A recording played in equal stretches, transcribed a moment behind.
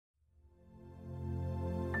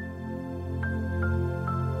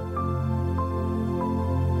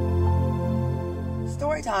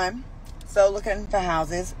story time. So looking for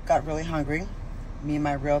houses, got really hungry. Me and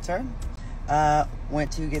my realtor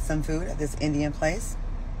went to get some food at this Indian place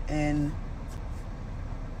in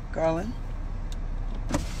Garland.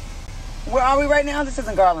 Where are we right now? This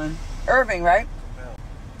isn't Garland. Irving, right?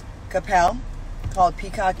 Capel, called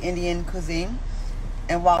Peacock Indian Cuisine.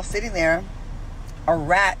 And while sitting there, a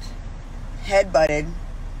rat headbutted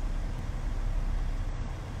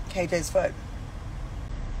KJ's foot.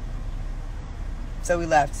 So we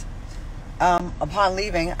left. Upon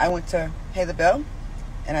leaving, I went to pay the bill,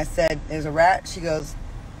 and I said, "There's a rat." She goes,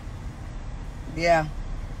 "Yeah."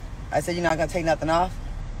 I said, "You're not gonna take nothing off?"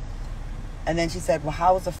 And then she said, "Well,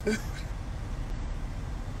 how was the food?"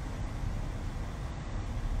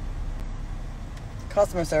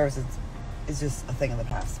 Customer service is just a thing of the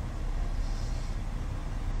past.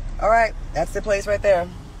 All right, that's the place right there.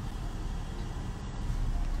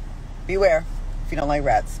 Beware if you don't like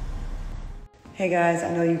rats. Hey guys,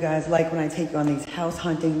 I know you guys like when I take you on these house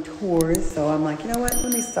hunting tours, so I'm like, you know what,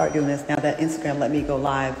 let me start doing this now that Instagram let me go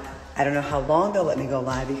live. I don't know how long they'll let me go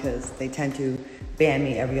live because they tend to ban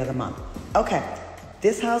me every other month. Okay,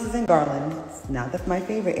 this house is in Garland. It's not my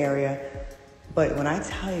favorite area, but when I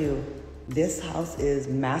tell you this house is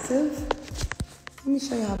massive, let me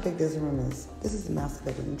show you how big this room is. This is a massive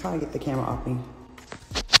bedroom. I'm trying to get the camera off me.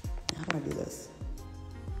 How do I do this?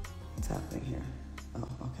 What's happening here? Oh,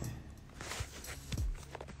 okay.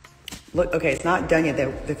 Look, okay, it's not done yet.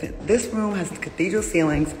 This room has cathedral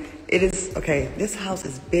ceilings. It is, okay, this house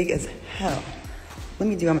is big as hell. Let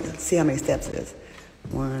me see how many steps it is.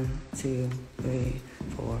 1, 2, 3,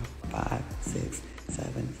 4, 5, 6,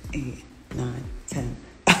 7, 8, 9, 10,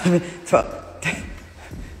 11, 12.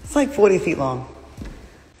 It's like 40 feet long.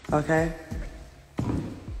 Okay?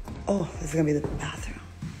 Oh, this is gonna be the bathroom.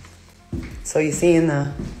 So you see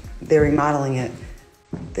they're remodeling it.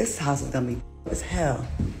 This house is gonna be as hell.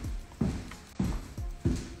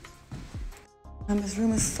 This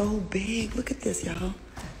room is so big. Look at this, y'all.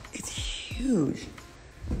 It's huge.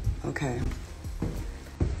 Okay.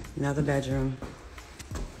 Another bedroom.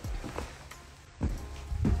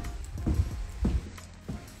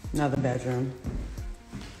 Another bedroom.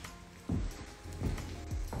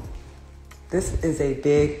 This is a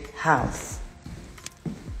big house.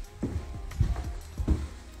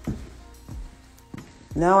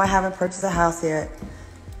 No, I haven't purchased a house yet.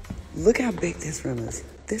 Look how big this room is.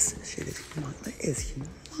 This shit is humongous. It is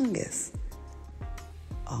humongous.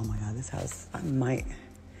 Oh my God, this house, I might.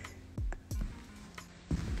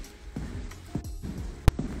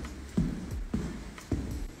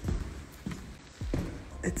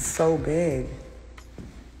 It's so big.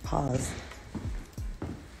 Pause.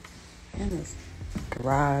 And this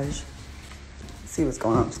garage. Let's see what's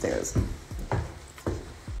going on upstairs.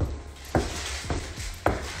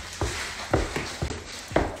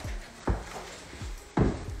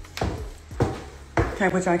 Can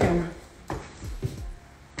I put you on camera?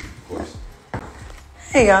 Of course.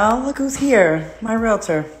 Hey y'all, look who's here. My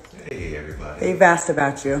realtor. Hey everybody. They've asked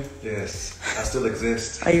about you. Yes, I still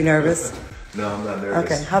exist. Are you nervous? No, I'm not nervous.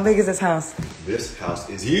 Okay, how big is this house? This house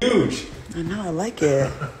is huge. I know, I like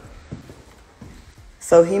it.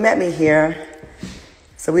 So he met me here.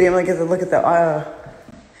 So we didn't really get to look at the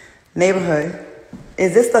neighborhood.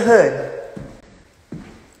 Is this the hood?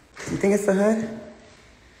 You think it's the hood?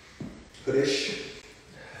 Hoodish.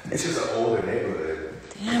 It's just an older neighborhood.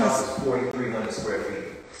 Damn, The house is 4,300 square feet.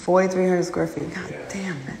 4,300 square feet. God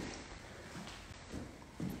damn it.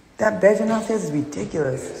 That bedroom downstairs is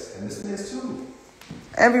ridiculous. Yes, and this one is too.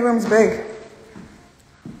 Every room's big.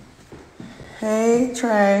 Hey,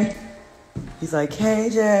 Trey. He's like, hey,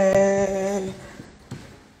 Jay.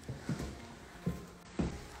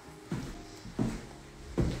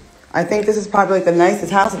 I think this is probably like the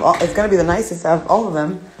nicest house of all. It's gonna be the nicest out of all of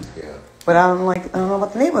them. Yeah. But I don't know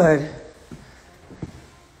about the neighborhood.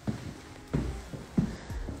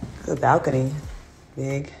 The balcony,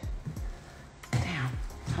 big. Damn,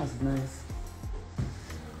 this house is nice.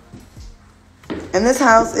 And this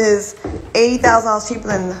house is $80,000 cheaper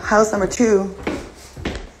than house number 2,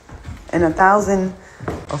 and 1,000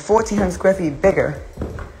 or 1,400 square feet bigger.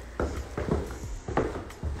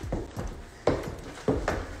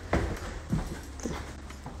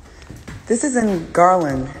 This is in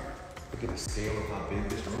Garland. Get a scale of how big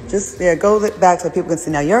this room is. Just, yeah, go back so people can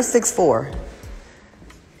see. Now, you're 6'4",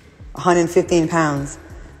 115 pounds.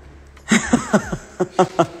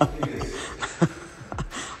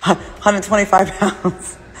 125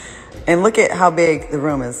 pounds. And look at how big the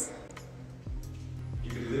room is.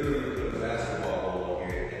 You could literally put a basketball goal on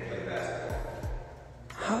here and play basketball.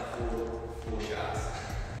 How? Four shots.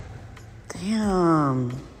 Damn.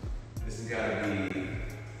 This has got to be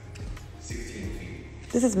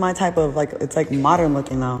This is my type of, like, it's like modern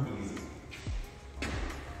looking though.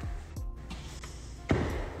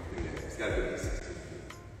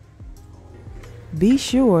 Be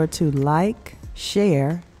sure to like,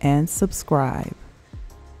 share, and subscribe.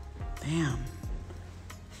 Damn.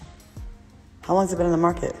 How long has it been in the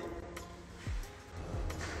market?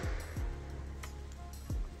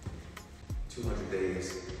 200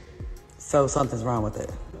 days. So something's wrong with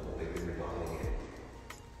it. They've been remodeling it.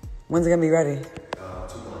 When's it gonna be ready?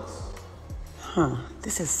 2 months. Huh,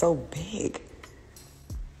 this is so big.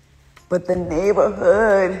 But the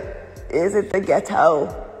neighborhood, is it the ghetto?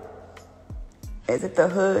 Is it the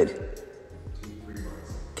hood? 2-3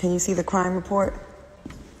 months. Can you see the crime report?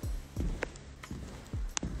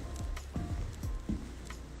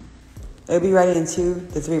 It'll be ready in 2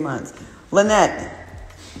 to 3 months. Lynette,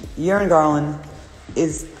 you're in Garland.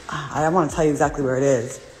 I want to tell you exactly where it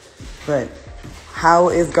is, but how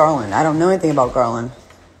is Garland? I don't know anything about Garland.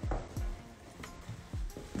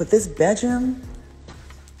 But this bedroom,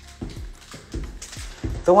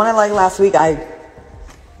 the one I liked last week,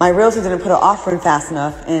 my realtor didn't put an offer in fast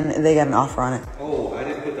enough, and they got an offer on it. Oh, I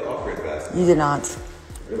didn't put the offer in fast enough. You did not.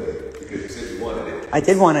 Really? Because you said you wanted it. I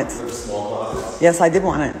did want it. Little small closets. Yes, I did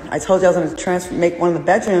want it. I told you I was going to make one of the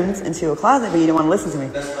bedrooms into a closet, but you didn't want to listen to me.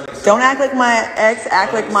 Don't act like my ex,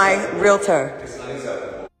 act like my realtor. It's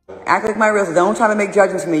unacceptable. Act like my realtor. Don't try to make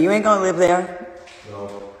judgments for me. You ain't going to live there.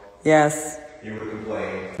 No. Yes. You would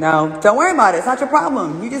complain. No. Don't worry about it. It's not your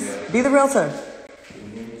problem. You just be the realtor.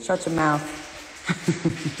 Shut your mouth.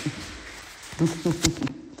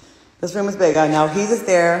 This room is big. I know. He's just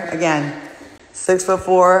there. Again,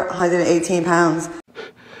 6'4", 118 pounds.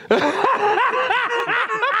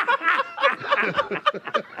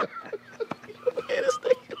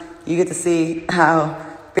 You get to see how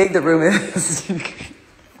big the room is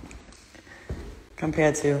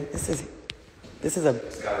compared to this is a.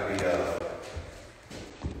 It's got to be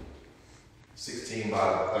 16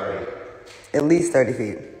 by 30. At least 30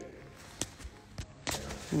 feet.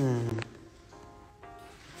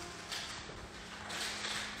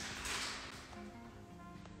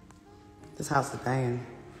 This house is banging.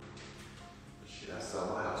 Shit, I sell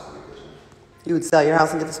my house to get this one. You would sell your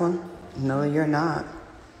house and get this one? No, you're not.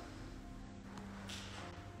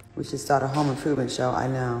 We should start a home improvement show, I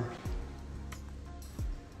know.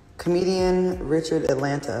 Comedian Richard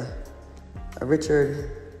Lasantra,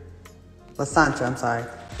 I'm sorry.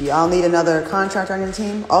 Do y'all need another contractor on your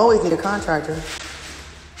team? Always need a contractor.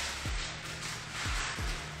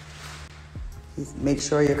 Make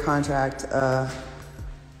sure your contract,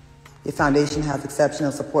 your foundation has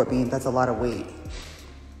exceptional support beams. That's a lot of weight.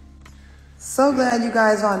 So glad you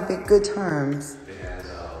guys are on good terms. It has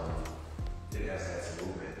had some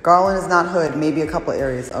movement. Garland is not hood, maybe a couple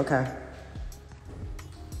areas. Okay.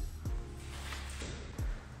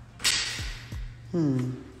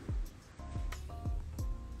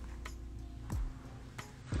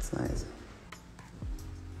 That's nice.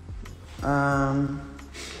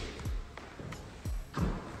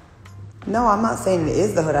 No, I'm not saying it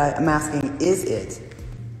is the hood. I'm asking, is it?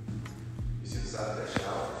 You see the size of that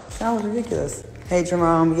shower? Sounds ridiculous. Hey,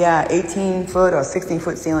 Jerome. Yeah, 18-foot or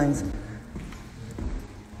 16-foot ceilings.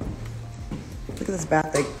 Look at this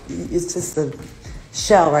bath. Like, it's just a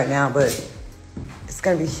shell right now, but it's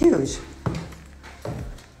going to be huge.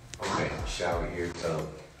 Okay, shower here, tub.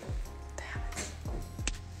 Damn it.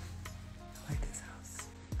 I like this house.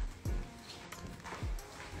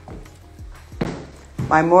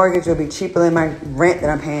 My mortgage will be cheaper than my rent that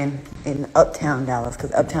I'm paying in uptown Dallas,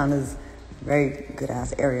 because uptown is a very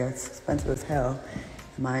good-ass area. It's expensive as hell.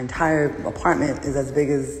 My entire apartment is as big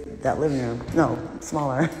as that living room. No,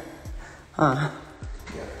 smaller. Huh.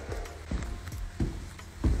 Yeah.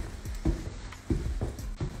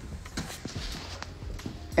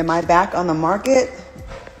 Am I back on the market?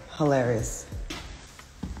 Hilarious.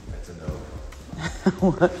 That's a no.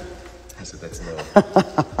 What? I said that's a no.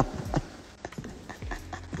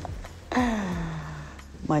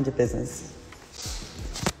 Mind your business.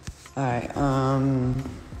 All right.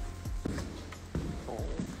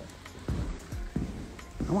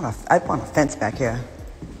 I want a fence back here.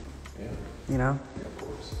 Yeah. You know, Yeah, of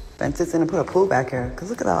course. fences and put a pool back here. Cause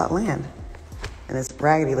look at all that land, and it's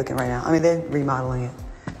raggedy looking right now. I mean, they're remodeling it,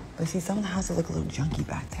 but see, some of the houses look a little junky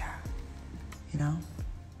back there. You know,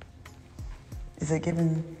 is it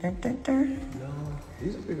giving? No,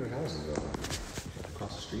 these are bigger houses though.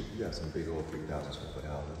 Across the street, you got some big old 3,000 square foot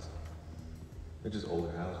houses. They're just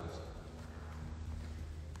older houses.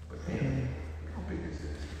 But man, how big is this?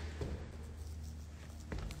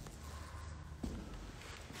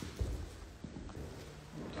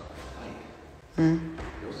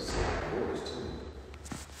 Those are sliding doors too.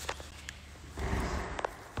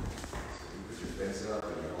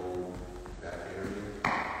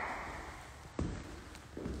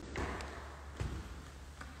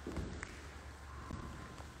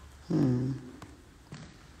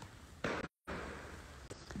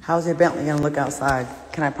 How's your Bentley gonna look outside?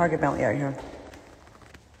 Can I park a Bentley out here?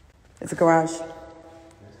 It's a garage.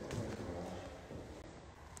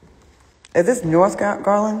 Is this North Garland?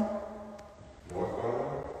 North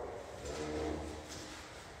Garland?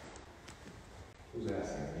 Who's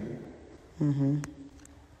asking you? Mm-hmm.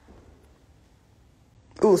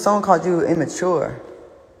 Ooh, someone called you immature.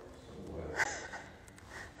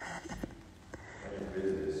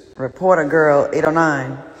 Reporter girl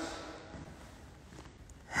 809.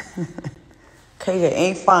 KJ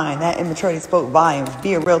ain't fine. That immaturity spoke volumes.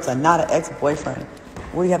 Be a realtor, not an ex-boyfriend.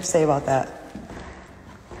 What do you have to say about that?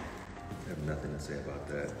 I have nothing to say about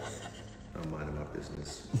that. I'm minding my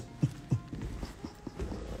business.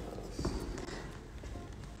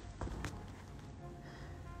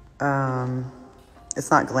 It's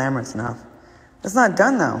not glamorous enough. It's not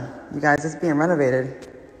done though. You guys, it's being renovated.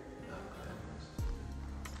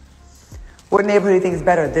 What neighborhood do you think is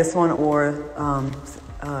better, this one or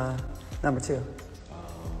number 2?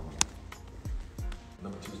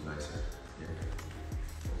 Number 2 is nicer. Yeah.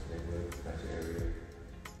 Nice neighborhood, nicer area.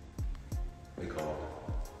 They called.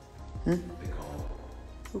 They called.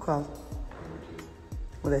 Who called? Number 2.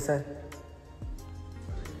 What they say? I said,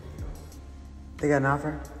 you know, They got an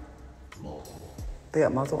offer? multiple. They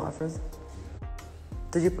got multiple offers?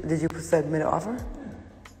 Did you submit an offer?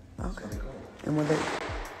 Yeah. Okay. They called. And when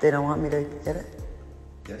they don't want me to get it?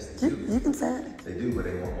 Yes, they do. You can say it. They do, but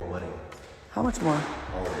they want more money. How much more?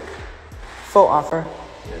 All of it. Full offer.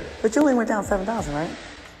 Yeah. But you only went down 7,000, right?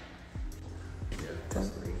 Yeah. That's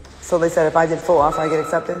 3. So they said if I did full offer, I get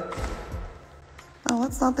accepted? Oh,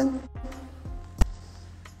 that's nothing.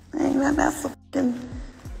 Ain't that's fucking...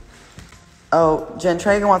 Oh, Jen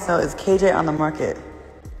Traeger wants to know, is KJ on the market?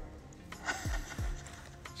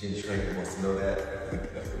 Jen Traeger wants to know that.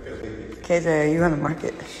 KJ, are you on the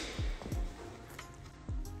market?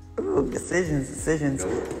 Ooh, decisions. No,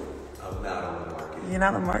 I'm not on the market. You're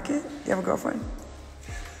not on the market? You have a girlfriend?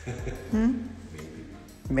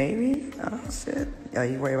 Maybe? Oh, shit. Oh,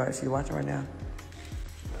 you worry about it. She's watching right now.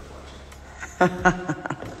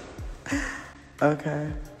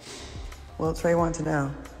 Okay. Well, Trey wants to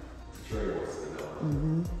know. Trey wants to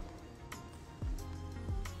know.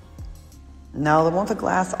 No, the one with the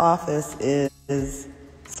glass office is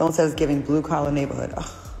someone says giving blue collar neighborhood. Ugh.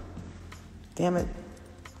 Damn it.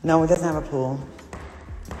 No, it doesn't have a pool.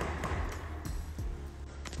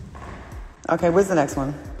 Okay, where's the next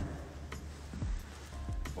one?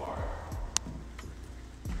 Bar.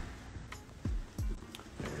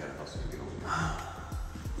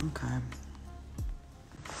 Okay.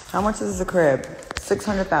 How much is the crib?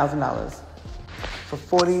 $600,000 for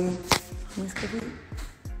 40. How many square feet?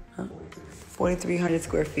 Huh? 4,300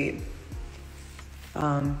 square feet.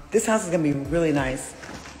 This house is gonna be really nice.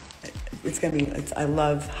 It's gonna be. I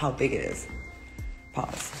love how big it is.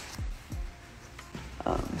 Pause.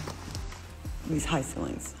 These high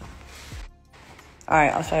ceilings. All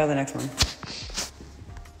right, I'll show you the next one.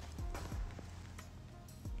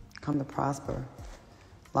 Come to Prosper.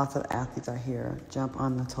 Lots of athletes are here. Jump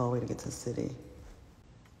on the tollway to get to the city.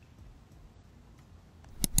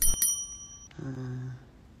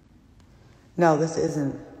 No, this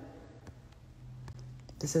isn't.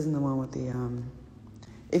 This isn't the one with the.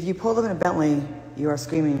 If you pull up in a Bentley, you are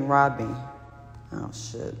screaming, "Rob me!" Oh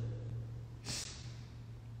shit.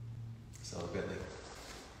 Sell the Bentley.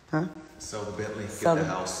 Huh? Sell the Bentley. Sell Get the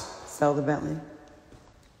the- house. Sell the Bentley.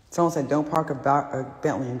 Someone said, "Don't park a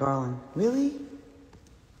Bentley in Garland." Really?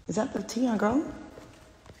 Is that the T on Garland?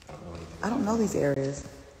 I don't know anything. I don't know these areas.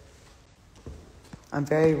 I'm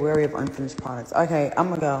very wary of unfinished products. Okay, I'm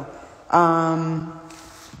gonna go.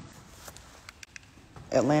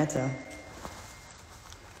 Atlanta.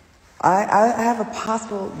 I have a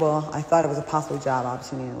possible, well, I thought it was a possible job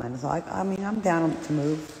opportunity in Atlanta. So I mean, I'm down to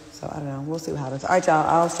move. So I don't know. We'll see what happens. All right, y'all.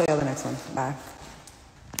 I'll show y'all the next one. Bye.